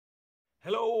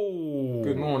Hello.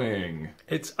 Good morning.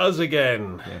 It's us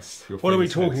again. Yes. What are we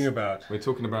talking about? We're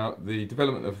talking about the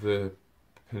development of the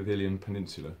Pavilion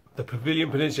Peninsula. The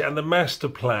Pavilion Peninsula and the master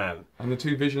plan. And the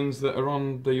two visions that are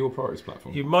on the Your Priorities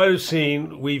platform. You might have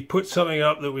seen we've put something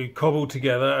up that we've cobbled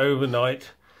together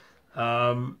overnight.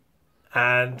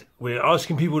 And we're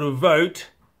asking people to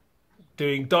vote,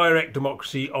 doing direct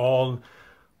democracy on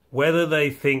whether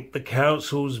they think the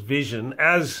council's vision,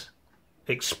 as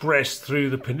expressed through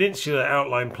the Peninsula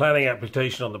Outline Planning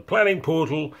application on the planning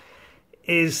portal,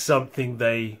 is something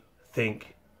they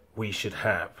think we should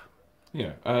have.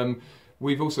 Yeah.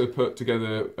 We've also put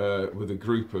together, with a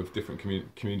group of different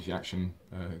community action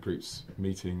groups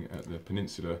meeting at the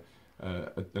Peninsula,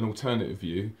 an alternative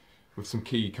view with some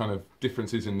key kind of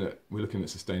differences in that we're looking at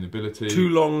sustainability. 2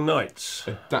 long nights.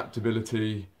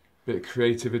 Adaptability, bit of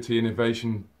creativity,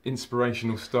 innovation,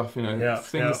 inspirational stuff,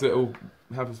 things that will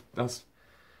have us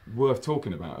worth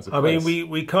talking about as a place. I mean,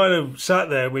 we kind of sat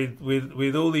there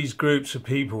with all these groups of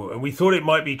people, and we thought it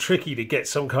might be tricky to get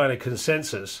some kind of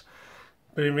consensus.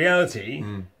 But in reality,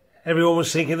 everyone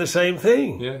was thinking the same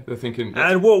thing. Yeah, they're thinking...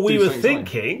 And what we were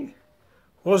thinking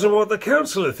wasn't what the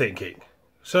council are thinking.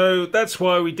 So that's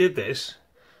why we did this.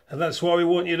 And that's why we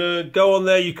want you to go on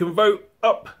there. You can vote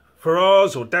up for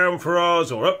ours or down for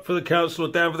ours or up for the council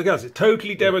or down for the council. It's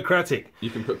totally democratic.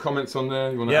 You can put comments on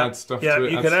there. You want to add stuff to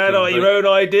it. You can add your own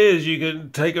ideas. You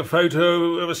can take a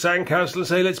photo of a sandcastle and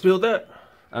say, let's build that.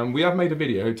 And we have made a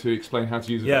video to explain how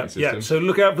to use the voting system. Yeah, so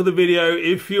look out for the video.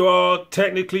 If you are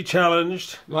technically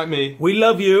challenged... Like me. We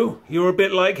love you. You're a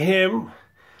bit like him.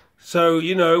 So,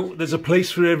 there's a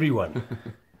place for everyone.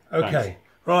 Okay,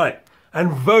 right.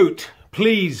 And vote,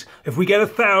 please. If we get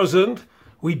 1,000...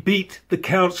 we beat the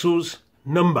council's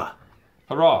number.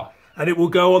 Hurrah! And it will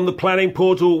go on the planning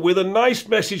portal with a nice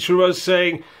message from us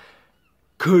saying,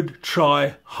 could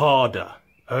try harder.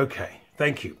 Okay,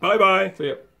 thank you. Bye-bye. See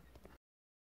ya.